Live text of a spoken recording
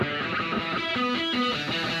All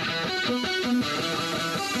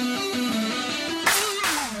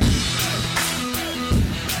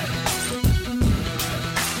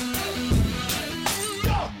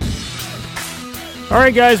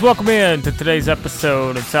right, guys, welcome in to today's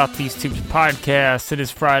episode of Southeast Tubes Podcast. It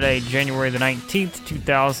is Friday, January the 19th,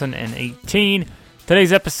 2018.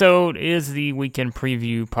 Today's episode is the weekend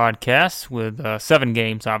preview podcast with 7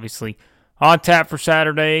 games, obviously, on tap for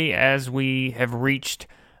Saturday as we have reached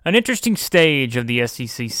an interesting stage of the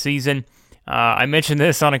SEC season. I mentioned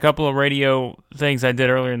this on a couple of radio things I did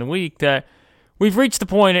earlier in the week that we've reached the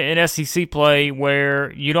point in SEC play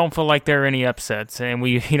where you don't feel like there are any upsets.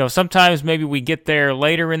 And sometimes maybe we get there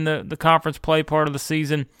later in the conference play part of the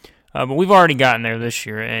season, but we've already gotten there this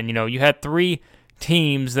year. And, you had 3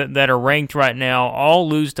 teams that are ranked right now, all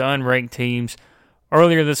lose to unranked teams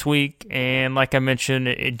earlier this week. And like I mentioned,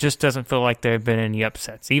 it just doesn't feel like there have been any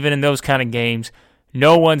upsets. Even in those kind of games,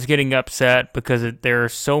 no one's getting upset because there are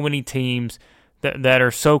so many teams that are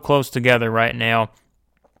so close together right now.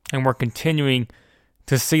 And we're continuing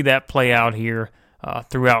to see that play out here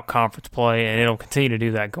throughout conference play, and it'll continue to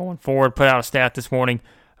do that going forward. Put out a stat this morning,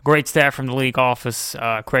 a great stat from the league office,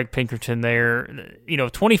 Craig Pinkerton there.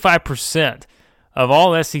 25% of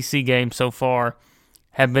all SEC games so far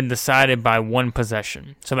have been decided by one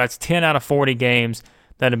possession. So that's 10 out of 40 games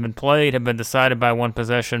that have been played have been decided by one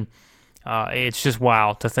possession. It's just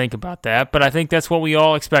wild to think about that, but I think that's what we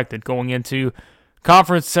all expected going into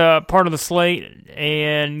conference part of the slate,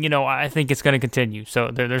 and, I think it's going to continue.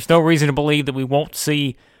 So there's no reason to believe that we won't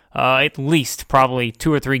see at least probably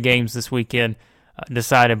 2 or 3 games this weekend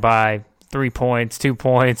decided by 3 points, 2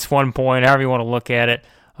 points, 1 point, however you want to look at it.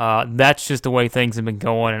 That's just the way things have been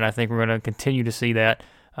going, and I think we're going to continue to see that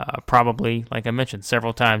probably, like I mentioned,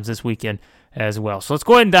 several times this weekend as well. So let's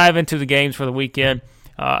go ahead and dive into the games for the weekend.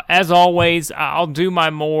 As always, I'll do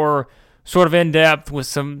my more sort of in-depth with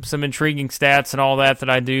some intriguing stats and all that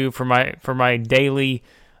I do for my daily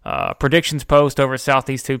predictions post over at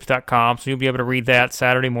southeasthoops.com. So you'll be able to read that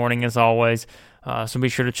Saturday morning as always. So be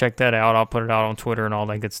sure to check that out. I'll put it out on Twitter and all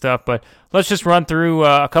that good stuff. But let's just run through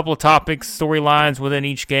a couple of topics, storylines within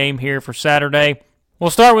each game here for Saturday.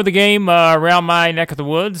 We'll start with the game around my neck of the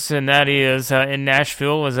woods, and that is in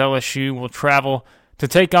Nashville as LSU will travel to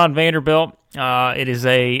take on Vanderbilt. It is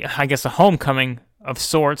a homecoming of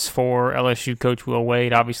sorts for LSU coach Will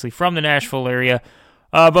Wade, obviously from the Nashville area.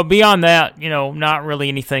 But beyond that, not really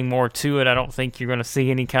anything more to it. I don't think you're going to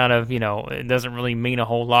see any kind of, it doesn't really mean a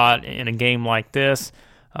whole lot in a game like this.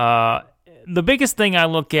 The biggest thing I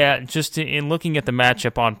look at, just in looking at the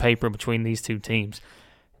matchup on paper between these two teams,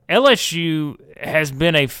 LSU has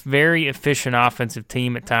been a very efficient offensive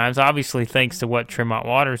team at times, obviously thanks to what Tremont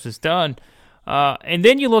Waters has done. And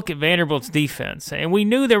then you look at Vanderbilt's defense, and we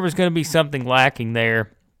knew there was going to be something lacking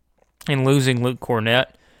there in losing Luke Cornett.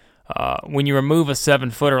 When you remove a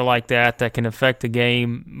 7-footer like that can affect the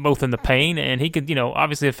game both in the paint, and he could,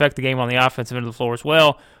 obviously affect the game on the offensive end of the floor as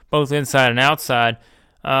well, both inside and outside.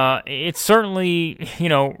 It certainly,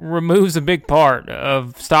 removes a big part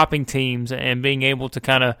of stopping teams and being able to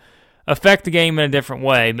kind of affect the game in a different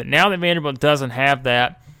way. But now that Vanderbilt doesn't have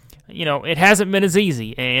that, it hasn't been as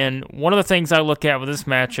easy. And one of the things I look at with this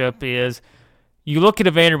matchup is you look at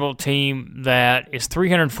a Vanderbilt team that is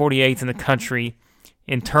 348th in the country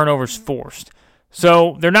in turnovers forced.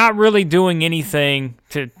 So they're not really doing anything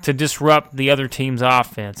to disrupt the other team's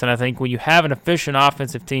offense. And I think when you have an efficient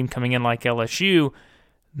offensive team coming in like LSU,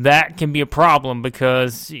 that can be a problem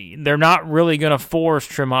because they're not really going to force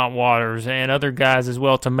Tremont Waters and other guys as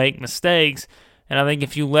well to make mistakes. And I think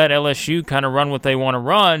if you let LSU kind of run what they want to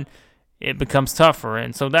run, it becomes tougher.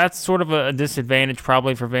 And so that's sort of a disadvantage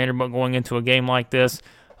probably for Vanderbilt going into a game like this.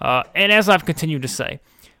 And as I've continued to say,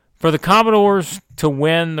 for the Commodores to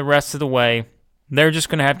win the rest of the way, they're just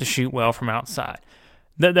going to have to shoot well from outside.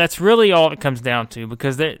 That's really all it comes down to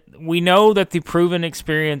because we know that the proven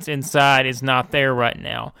experience inside is not there right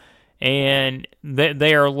now. And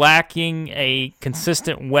they are lacking a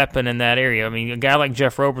consistent weapon in that area. I mean, a guy like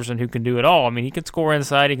Jeff Roberson who can do it all. I mean, he can score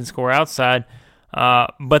inside, he can score outside,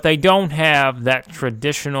 but they don't have that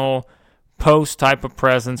traditional post type of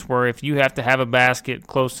presence where if you have to have a basket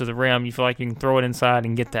close to the rim, you feel like you can throw it inside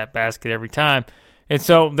and get that basket every time. And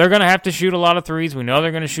so they're going to have to shoot a lot of threes. We know they're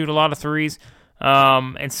going to shoot a lot of threes.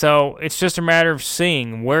 And so it's just a matter of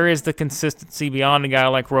seeing where is the consistency beyond a guy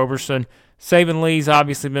like Roberson. Saban Lee's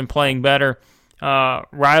obviously been playing better.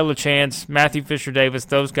 Riley LaChance, Matthew Fisher-Davis,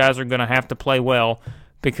 those guys are going to have to play well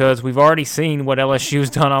because we've already seen what LSU's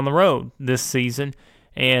done on the road this season,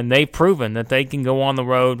 and they've proven that they can go on the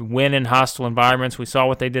road, win in hostile environments. We saw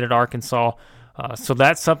what they did at Arkansas So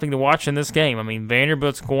that's something to watch in this game. I mean,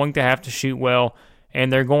 Vanderbilt's going to have to shoot well,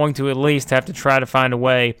 and they're going to at least have to try to find a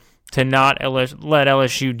way to not let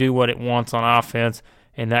LSU do what it wants on offense,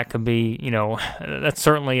 and that could be, that's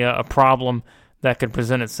certainly a problem that could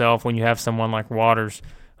present itself when you have someone like Waters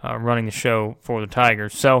running the show for the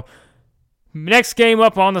Tigers. So next game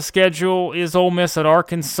up on the schedule is Ole Miss at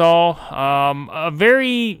Arkansas. A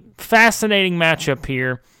very fascinating matchup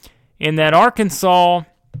here in that Arkansas,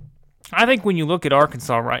 I think when you look at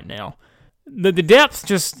Arkansas right now, the depth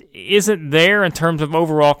just isn't there in terms of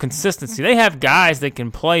overall consistency. They have guys that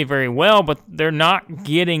can play very well, but they're not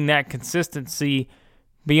getting that consistency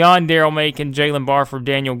beyond Daryl Macon, Jalen Barford,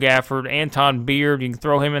 Daniel Gafford, Anton Beard. You can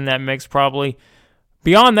throw him in that mix probably.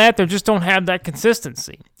 Beyond that, they just don't have that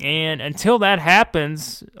consistency. And until that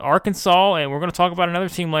happens, Arkansas, and we're going to talk about another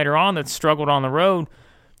team later on that's struggled on the road,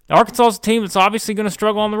 Arkansas is a team that's obviously going to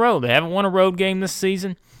struggle on the road. They haven't won a road game this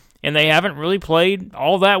season, and they haven't really played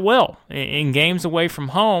all that well in games away from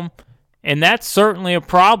home. And that's certainly a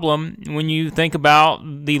problem when you think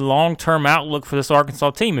about the long-term outlook for this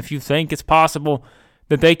Arkansas team. If you think it's possible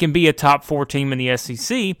that they can be a top 4 team in the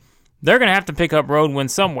SEC, they're going to have to pick up road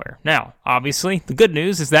wins somewhere. Now, obviously, the good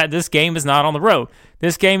news is that this game is not on the road.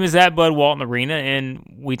 This game is at Bud Walton Arena,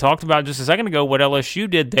 and we talked about just a second ago what LSU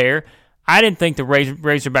did there. I didn't think the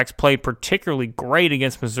Razorbacks played particularly great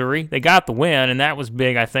against Missouri. They got the win, and that was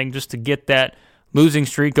big, I think, just to get that losing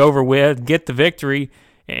streak over with, get the victory,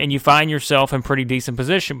 and you find yourself in pretty decent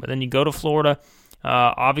position. But then you go to Florida.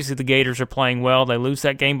 Obviously, the Gators are playing well. They lose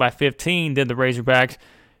that game by 15, did the Razorbacks.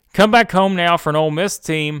 Come back home now for an Ole Miss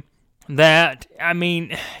team that, I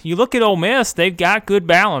mean, you look at Ole Miss, they've got good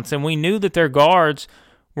balance, and we knew that their guards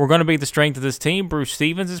were going to be the strength of this team. Bruce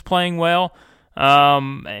Stevens is playing well.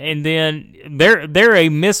 And then they're a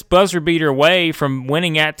missed buzzer beater away from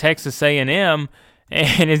winning at Texas A&M,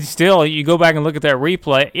 and it's still, you go back and look at that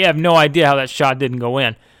replay, you have no idea how that shot didn't go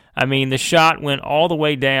in. I mean, the shot went all the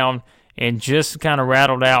way down and just kind of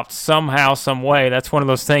rattled out somehow, some way. That's one of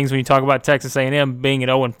those things when you talk about Texas A&M being at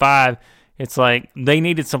 0-5, it's like they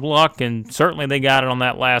needed some luck, and certainly they got it on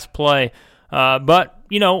that last play. But,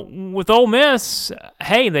 with Ole Miss,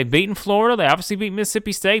 hey, they've beaten Florida. They obviously beat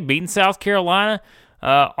Mississippi State, beaten South Carolina.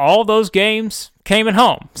 All those games came at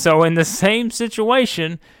home. So in the same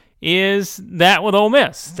situation is that with Ole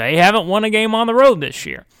Miss. They haven't won a game on the road this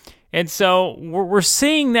year. And so we're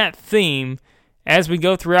seeing that theme as we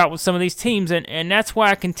go throughout with some of these teams, and that's why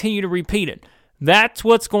I continue to repeat it. That's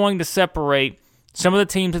what's going to separate some of the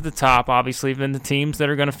teams at the top, obviously, than the teams that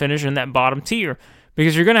are going to finish in that bottom tier,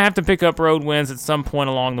 because you're going to have to pick up road wins at some point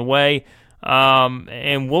along the way,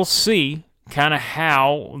 and we'll see kind of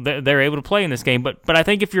how they're able to play in this game. But I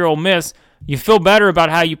think if you're Ole Miss, you feel better about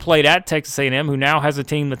how you played at Texas A&M, who now has a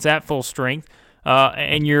team that's at full strength,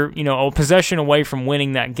 and you're a possession away from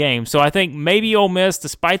winning that game. So I think maybe Ole Miss,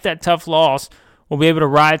 despite that tough loss, will be able to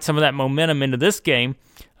ride some of that momentum into this game,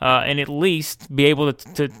 and at least be able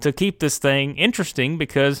to keep this thing interesting,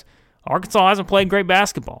 because Arkansas hasn't played great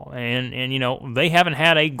basketball, and they haven't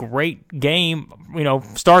had a great game,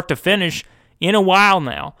 start to finish in a while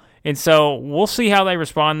now. And so we'll see how they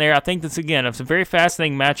respond there. I think it's a very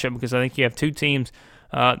fascinating matchup, because I think you have two teams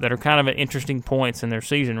that are kind of at interesting points in their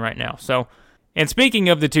season right now. So, and speaking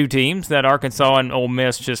of the two teams that Arkansas and Ole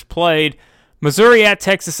Miss just played, Missouri at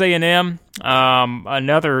Texas A&M,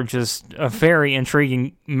 another just a very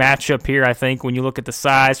intriguing matchup here, I think, when you look at the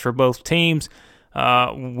size for both teams.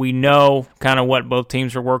 We know kind of what both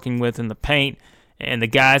teams are working with in the paint and the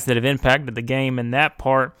guys that have impacted the game in that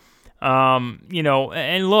part. And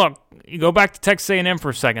look, you go back to Texas A&M for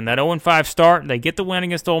a second. That 0-5 start, they get the win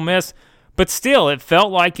against Ole Miss, but still, it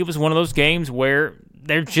felt like it was one of those games where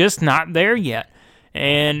they're just not there yet.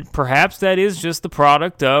 And perhaps that is just the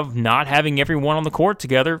product of not having everyone on the court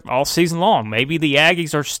together all season long. Maybe the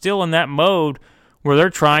Aggies are still in that mode where they're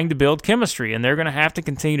trying to build chemistry, and they're going to have to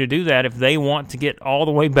continue to do that if they want to get all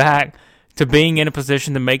the way back to being in a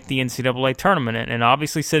position to make the NCAA tournament. And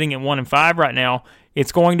obviously sitting at 1-5 right now,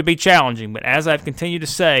 it's going to be challenging. But as I've continued to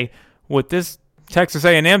say, with this Texas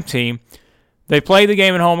A&M team, they played the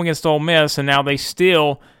game at home against Ole Miss, and now they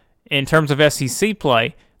still, in terms of SEC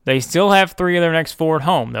play, they still have 3 of their next 4 at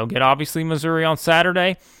home. They'll get, obviously, Missouri on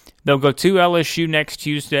Saturday. They'll go to LSU next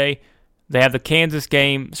Tuesday. They have the Kansas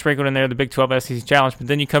game sprinkled in there, the Big 12 SEC Challenge, but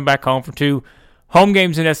then you come back home for 2 home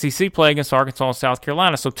games in SEC play against Arkansas and South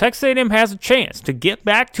Carolina. So Texas A&M has a chance to get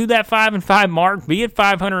back to that 5-5 mark, be at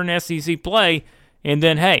 500 in SEC play, and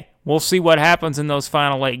then, hey, we'll see what happens in those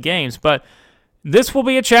final 8 games. But this will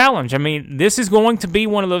be a challenge. I mean, this is going to be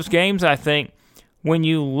one of those games, I think, when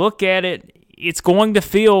you look at it, it's going to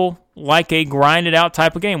feel like a grinded-out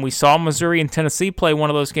type of game. We saw Missouri and Tennessee play one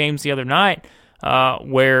of those games the other night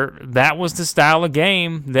where that was the style of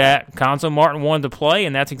game that Cuonzo Martin wanted to play,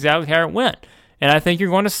 and that's exactly how it went. And I think you're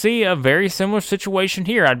going to see a very similar situation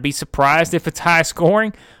here. I'd be surprised if it's high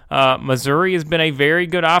scoring. Missouri has been a very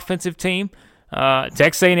good offensive team.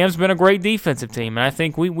 Texas A&M's been a great defensive team. And I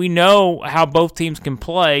think we know how both teams can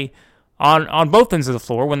play on both ends of the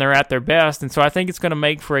floor when they're at their best. And so I think it's going to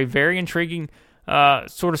make for a very intriguing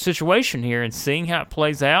sort of situation here and seeing how it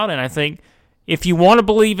plays out. And I think if you want to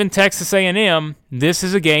believe in Texas A&M, this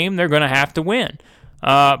is a game they're going to have to win.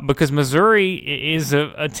 Because Missouri is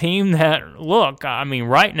a team that, look, I mean,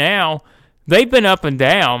 right now, they've been up and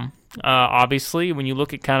down, obviously, when you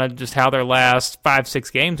look at kind of just how their last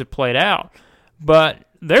 5-6 games have played out. But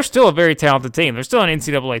they're still a very talented team. They're still an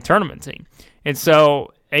NCAA tournament team. And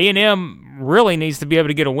so A&M really needs to be able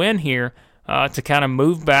to get a win here to kind of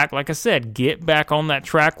move back, like I said, get back on that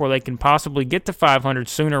track where they can possibly get to 500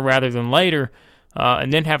 sooner rather than later,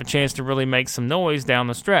 and then have a chance to really make some noise down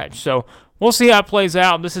the stretch. So we'll see how it plays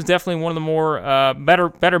out. This is definitely one of the more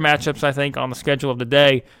better matchups, I think, on the schedule of the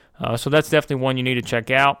day. So that's definitely one you need to check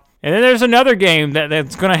out. And then there's another game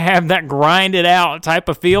that's going to have that grinded-out type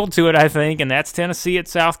of feel to it, I think, and that's Tennessee at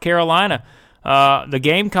South Carolina. The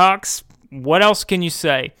Gamecocks, what else can you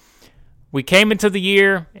say? We came into the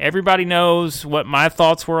year. Everybody knows what my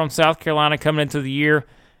thoughts were on South Carolina coming into the year.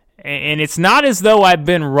 And it's not as though I've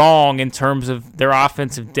been wrong in terms of their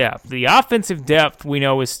offensive depth. The offensive depth, we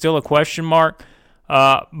know, is still a question mark.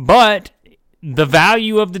 But the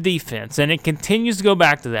value of the defense, and it continues to go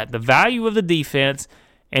back to that, the value of the defense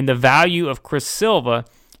and the value of Chris Silva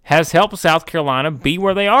has helped South Carolina be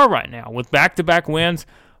where they are right now. With back-to-back wins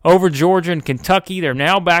over Georgia and Kentucky, they're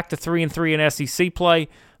now back to 3-3 in SEC play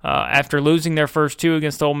after losing their first two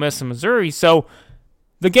against Ole Miss and Missouri. So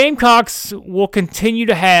the Gamecocks will continue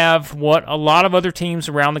to have what a lot of other teams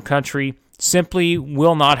around the country simply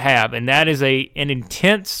will not have, and that is an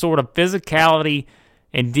intense sort of physicality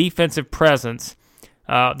and defensive presence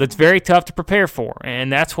that's very tough to prepare for.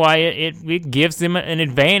 And that's why it gives them an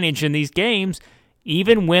advantage in these games,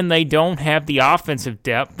 even when they don't have the offensive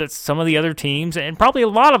depth that some of the other teams, and probably a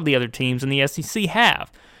lot of the other teams in the SEC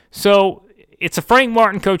have. So it's a Frank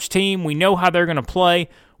Martin coach team. We know how they're going to play.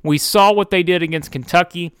 We saw what they did against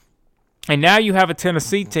Kentucky. And now you have a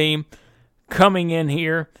Tennessee team coming in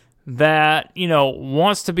here that,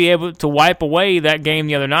 wants to be able to wipe away that game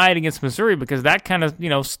the other night against Missouri, because that kind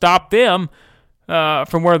of, stopped them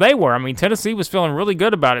from where they were. I mean, Tennessee was feeling really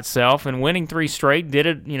good about itself and winning 3 straight. Did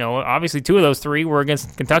it, obviously 2 of those 3 were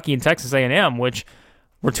against Kentucky and Texas A&M, which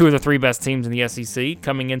were 2 of the 3 best teams in the SEC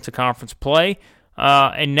coming into conference play.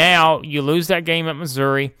 And now you lose that game at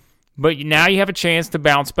Missouri, but now you have a chance to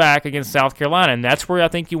bounce back against South Carolina, and that's where I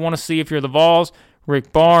think you want to see, if you're the Vols,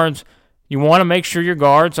 Rick Barnes, you want to make sure your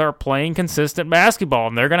guards are playing consistent basketball,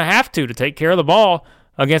 and they're going to have to take care of the ball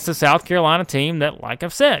against a South Carolina team that, like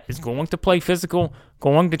I've said, is going to play physical,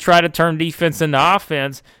 going to try to turn defense into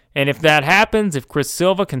offense. And if that happens, if Chris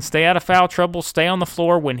Silva can stay out of foul trouble, stay on the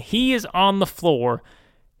floor, when he is on the floor,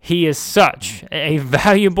 he is such a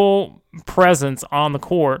valuable presence on the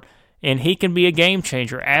court, and he can be a game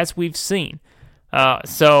changer, as we've seen.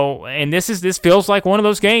 And this feels like one of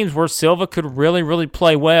those games where Silva could really, really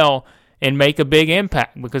play well and make a big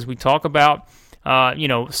impact, because we talk about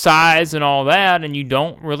size and all that, and you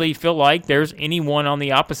don't really feel like there's anyone on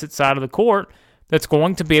the opposite side of the court that's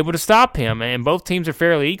going to be able to stop him. And both teams are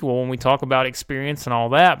fairly equal when we talk about experience and all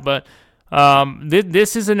that. But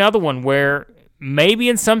this is another one where maybe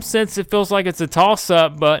in some sense it feels like it's a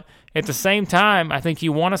toss-up, but at the same time, I think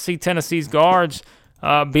you want to see Tennessee's guards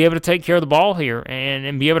be able to take care of the ball here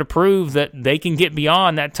and be able to prove that they can get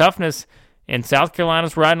beyond that toughness. And South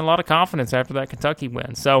Carolina's riding a lot of confidence after that Kentucky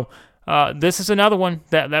win. So this is another one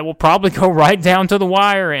that will probably go right down to the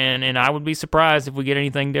wire, and I would be surprised if we get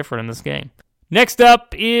anything different in this game. Next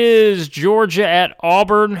up is Georgia at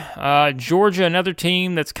Auburn. Georgia, another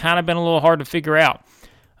team that's kind of been a little hard to figure out.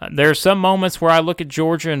 There are some moments where I look at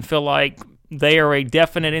Georgia and feel like they are a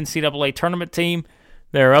definite NCAA tournament team.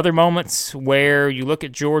 There are other moments where you look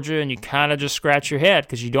at Georgia and you kind of just scratch your head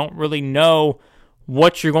because you don't really know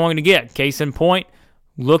what you're going to get. Case in point,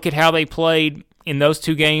 look at how they played in those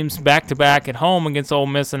 2 games back-to-back at home against Ole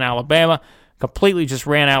Miss and Alabama. Completely just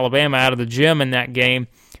ran Alabama out of the gym in that game,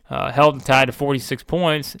 held the tie to 46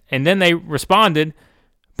 points, and then they responded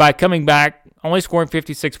by coming back, only scoring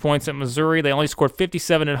 56 points at Missouri. They only scored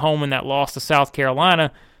 57 at home in that loss to South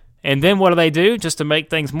Carolina. And then what do? Just to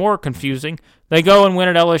make things more confusing, they go and win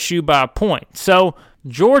at LSU by a point. So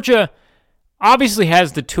Georgia obviously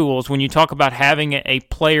has the tools when you talk about having a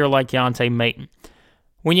player like Keontae Maton.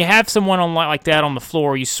 when you have someone like that on the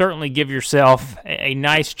floor, you certainly give yourself a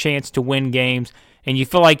nice chance to win games, and you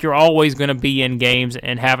feel like you're always going to be in games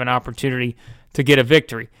and have an opportunity to get a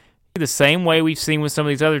victory. The same way we've seen with some of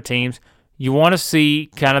these other teams, you want to see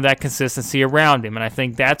kind of that consistency around him, and I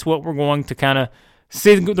think that's what we're going to kind of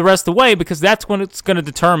see the rest of the way, because that's when it's going to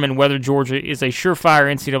determine whether Georgia is a surefire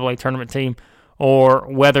NCAA tournament team or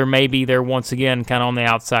whether maybe they're once again kind of on the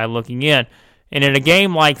outside looking in. And in a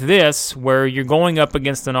game like this, where you're going up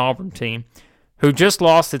against an Auburn team who just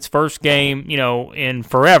lost its first game, in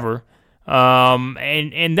forever,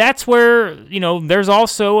 and that's where, there's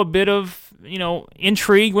also a bit of,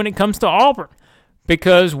 intrigue when it comes to Auburn,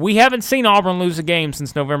 because we haven't seen Auburn lose a game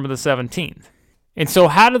since November the 17th. And so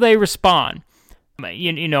how do they respond?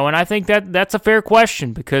 And I think that's a fair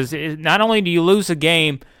question, because not only do you lose a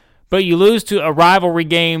game, but you lose to a rivalry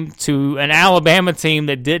game to an Alabama team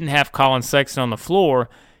that didn't have Colin Sexton on the floor.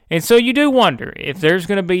 And so you do wonder if there's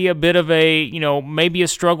going to be a bit of a, maybe a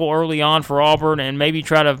struggle early on for Auburn, and maybe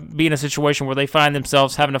try to be in a situation where they find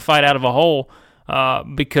themselves having to fight out of a hole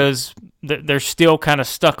because they're still kind of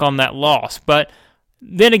stuck on that loss. But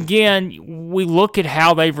then again, we look at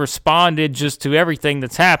how they've responded just to everything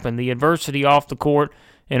that's happened, the adversity off the court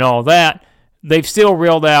and all that. They've still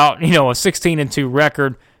reeled out, a 16-2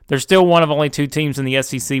 record. They're still one of only two teams in the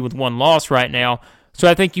SEC with one loss right now. So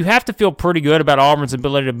I think you have to feel pretty good about Auburn's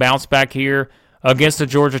ability to bounce back here against a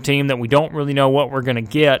Georgia team that we don't really know what we're going to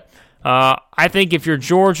get. I think if you're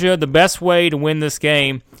Georgia, the best way to win this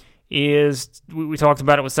game is, we talked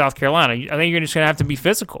about it with South Carolina, I think you're just going to have to be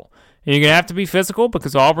physical. And you're going to have to be physical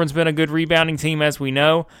because Auburn's been a good rebounding team, as we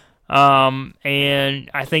know. And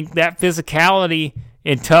I think that physicality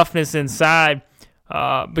and toughness inside,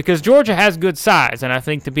 because Georgia has good size, and I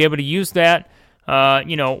think to be able to use that,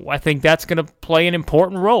 I think that's going to play an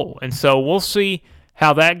important role. And so we'll see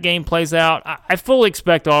how that game plays out. I fully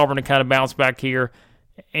expect Auburn to kind of bounce back here.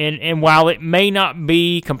 And while it may not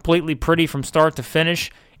be completely pretty from start to finish,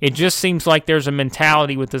 it just seems like there's a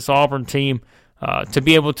mentality with this Auburn team to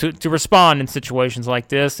be able to respond in situations like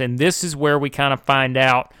this. And this is where we kind of find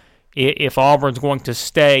out if Auburn's going to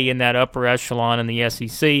stay in that upper echelon in the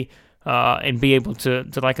SEC and be able to,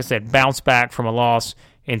 like I said, bounce back from a loss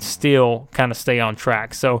and still kind of stay on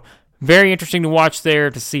track. So very interesting to watch there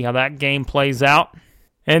to see how that game plays out.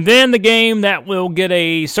 And then the game that will get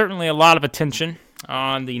certainly a lot of attention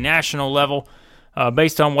on the national level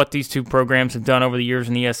based on what these two programs have done over the years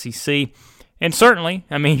in the SEC. And certainly,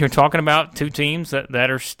 you're talking about two teams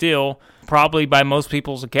that are still, probably by most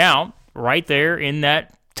people's account, right there in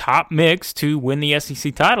that top mix to win the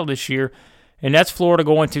SEC title this year, and that's Florida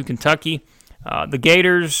going to Kentucky. The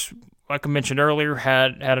Gators, like I mentioned earlier,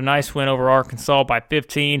 had a nice win over Arkansas by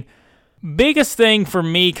 15. Biggest thing for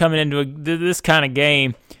me coming into this kind of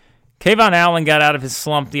game, Kayvon Allen got out of his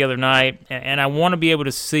slump the other night, and I want to be able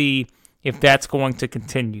to see if that's going to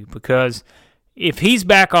continue, because if he's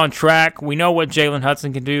back on track, we know what Jalen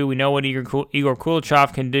Hudson can do. We know what Igor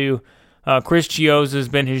Kulichov can do. Chris Chiozza has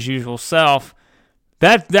been his usual self.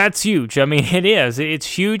 That's huge. It is.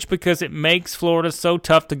 It's huge because it makes Florida so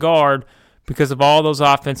tough to guard because of all those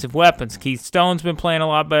offensive weapons. Keith Stone's been playing a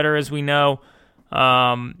lot better, as we know.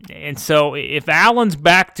 And so if Allen's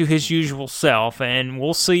back to his usual self, and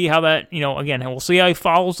we'll see how that, again, we'll see how he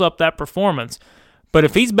follows up that performance. But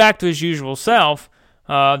if he's back to his usual self,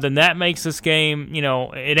 then that makes this game,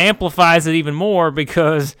 it amplifies it even more,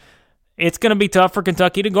 because it's going to be tough for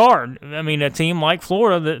Kentucky to guard. A team like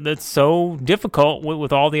Florida that's so difficult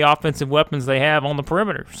with all the offensive weapons they have on the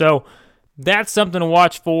perimeter. So that's something to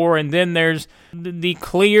watch for. And then there's the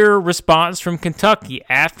clear response from Kentucky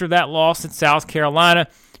after that loss at South Carolina.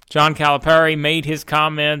 John Calipari made his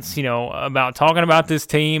comments, about talking about this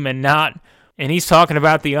team and he's talking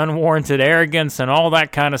about the unwarranted arrogance and all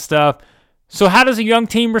that kind of stuff. So how does a young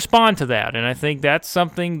team respond to that? And I think that's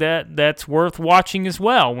something that's worth watching as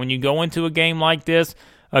well. When you go into a game like this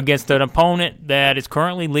against an opponent that is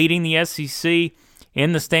currently leading the SEC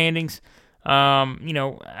in the standings,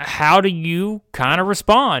 how do you kind of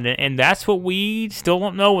respond? And that's what we still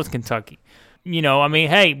don't know with Kentucky.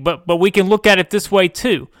 But we can look at it this way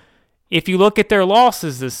too. If you look at their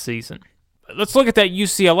losses this season, let's look at that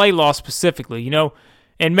UCLA loss specifically,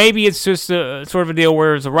 and maybe it's just a sort of a deal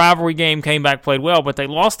where it's a rivalry game, came back, played well, but they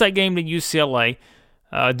lost that game to UCLA,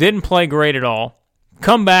 didn't play great at all,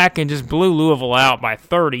 come back and just blew Louisville out by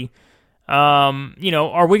 30.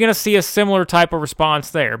 Are we going to see a similar type of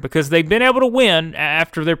response there? Because they've been able to win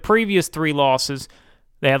after their previous three losses.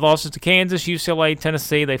 They had losses to Kansas, UCLA,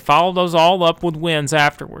 Tennessee. They followed those all up with wins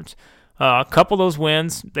afterwards. A couple of those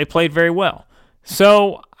wins, they played very well.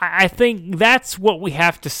 So I think that's what we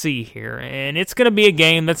have to see here. And it's going to be a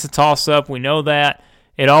game that's a toss-up. We know that.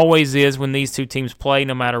 It always is when these two teams play,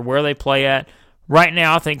 no matter where they play at. Right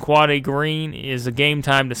now, I think Quade Green is a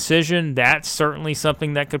game-time decision. That's certainly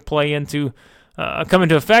something that could play into come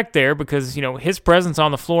into effect there because, his presence on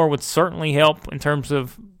the floor would certainly help in terms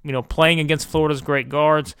of, playing against Florida's great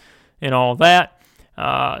guards and all that.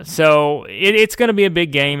 So it's going to be a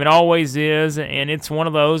big game. It always is, and it's one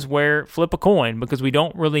of those where flip a coin because we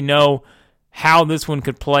don't really know how this one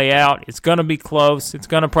could play out. It's going to be close. It's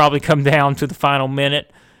going to probably come down to the final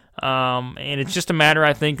minute, and it's just a matter,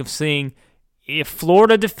 I think, of seeing if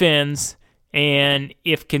Florida defends and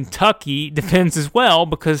if Kentucky defends as well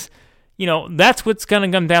because, that's what's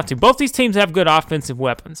going to come down to. Both these teams have good offensive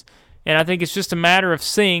weapons, and I think it's just a matter of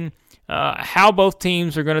seeing how both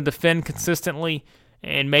teams are going to defend consistently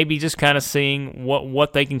and maybe just kind of seeing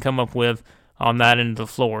what they can come up with on that end of the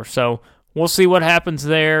floor. So we'll see what happens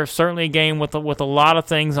there. Certainly a game with a lot of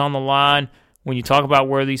things on the line when you talk about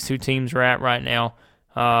where these two teams are at right now,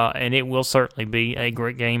 and it will certainly be a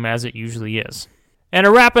great game as it usually is. And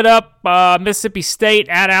to wrap it up, Mississippi State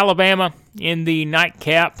at Alabama in the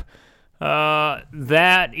nightcap.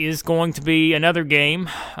 That is going to be another game.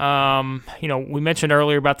 We mentioned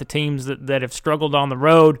earlier about the teams that have struggled on the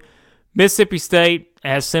road. Mississippi State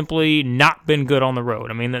has simply not been good on the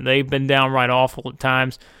road. I mean, they've been downright awful at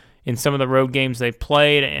times in some of the road games they've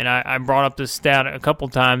played, and I brought up this stat a couple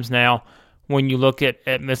times now. When you look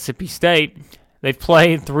at Mississippi State, they've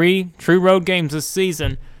played 3 true road games this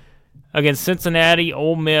season against Cincinnati,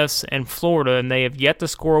 Ole Miss, and Florida, and they have yet to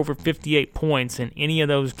score over 58 points in any of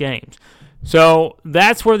those games. So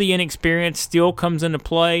that's where the inexperience still comes into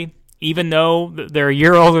play, even though they're a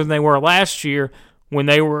year older than they were last year when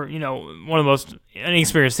they were, one of the most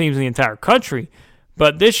inexperienced teams in the entire country.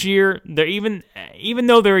 But this year, they're even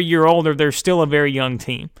though they're a year older, they're still a very young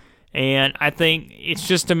team. And I think it's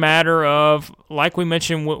just a matter of, like we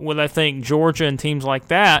mentioned with I think, Georgia and teams like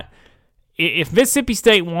that, if Mississippi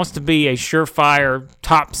State wants to be a surefire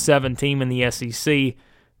top 7 team in the SEC,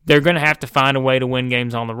 they're going to have to find a way to win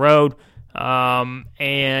games on the road.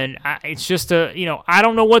 It's just I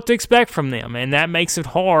don't know what to expect from them, and that makes it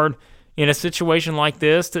hard in a situation like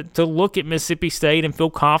this to look at Mississippi State and feel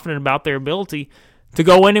confident about their ability to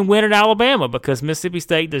go in and win at Alabama because Mississippi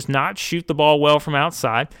State does not shoot the ball well from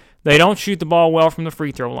outside. They don't shoot the ball well from the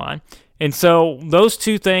free throw line. And so those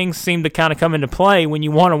two things seem to kind of come into play when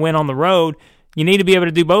you want to win on the road. You need to be able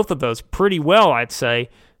to do both of those pretty well, I'd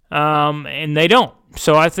say, and they don't.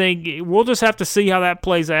 So I think we'll just have to see how that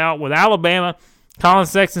plays out. With Alabama, Colin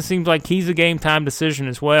Sexton seems like he's a game-time decision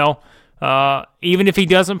as well. Even if he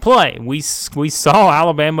doesn't play, we saw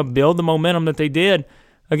Alabama build the momentum that they did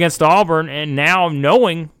against Auburn, and now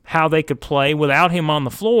knowing how they could play without him on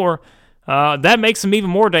the floor, that makes them even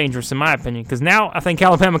more dangerous in my opinion, because now I think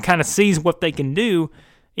Alabama kind of sees what they can do.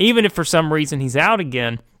 Even if for some reason he's out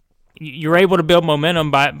again, you're able to build momentum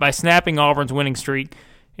by snapping Auburn's winning streak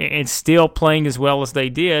and still playing as well as they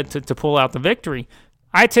did to pull out the victory.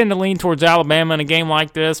 I tend to lean towards Alabama in a game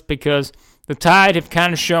like this because the Tide have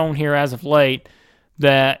kind of shown here as of late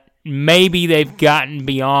that maybe they've gotten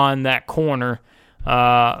beyond that corner.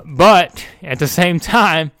 But at the same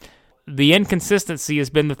time, the inconsistency has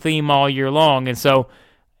been the theme all year long. And so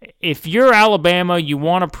if you're Alabama, you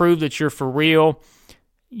want to prove that you're for real,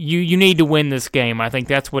 you need to win this game. I think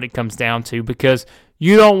that's what it comes down to, because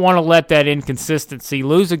you don't want to let that inconsistency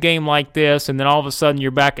lose a game like this, and then all of a sudden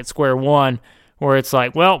you're back at square one, where it's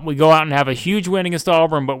like, well, we go out and have a huge win against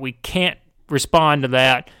Auburn, but we can't respond to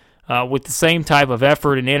that with the same type of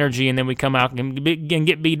effort and energy, and then we come out and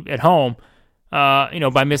get beat at home,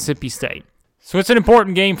 by Mississippi State. So it's an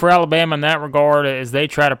important game for Alabama in that regard as they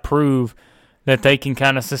try to prove that they can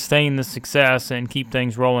kind of sustain the success and keep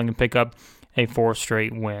things rolling and pick up a 4th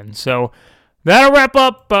straight win. So that'll wrap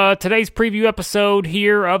up today's preview episode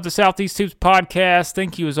here of the Southeast Hoops podcast.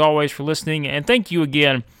 Thank you as always for listening, and thank you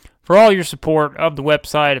again for all your support of the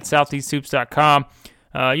website at southeasthoops.com.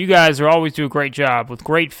 You guys always do a great job with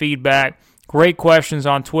great feedback, great questions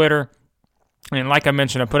on Twitter. And like I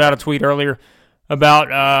mentioned, I put out a tweet earlier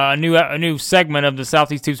about a new segment of the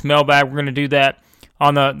Southeast Hoops mailbag. We're going to do that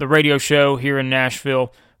on the radio show here in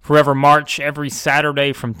Nashville, Forever March, every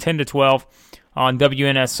Saturday from 10 to 12 on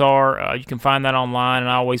WNSR. You can find that online,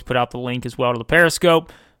 and I always put out the link as well to the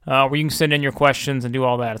Periscope, where you can send in your questions and do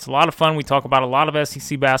all that. It's a lot of fun. We talk about a lot of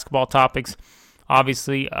SEC basketball topics,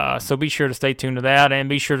 obviously, so be sure to stay tuned to that, and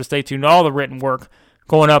be sure to stay tuned to all the written work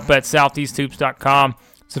going up at southeasthoops.com.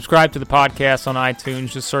 Subscribe to the podcast on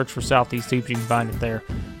iTunes. Just search for Southeast Hoops. You can find it there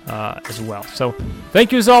as well. So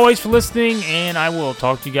thank you as always for listening, and I will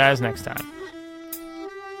talk to you guys next time.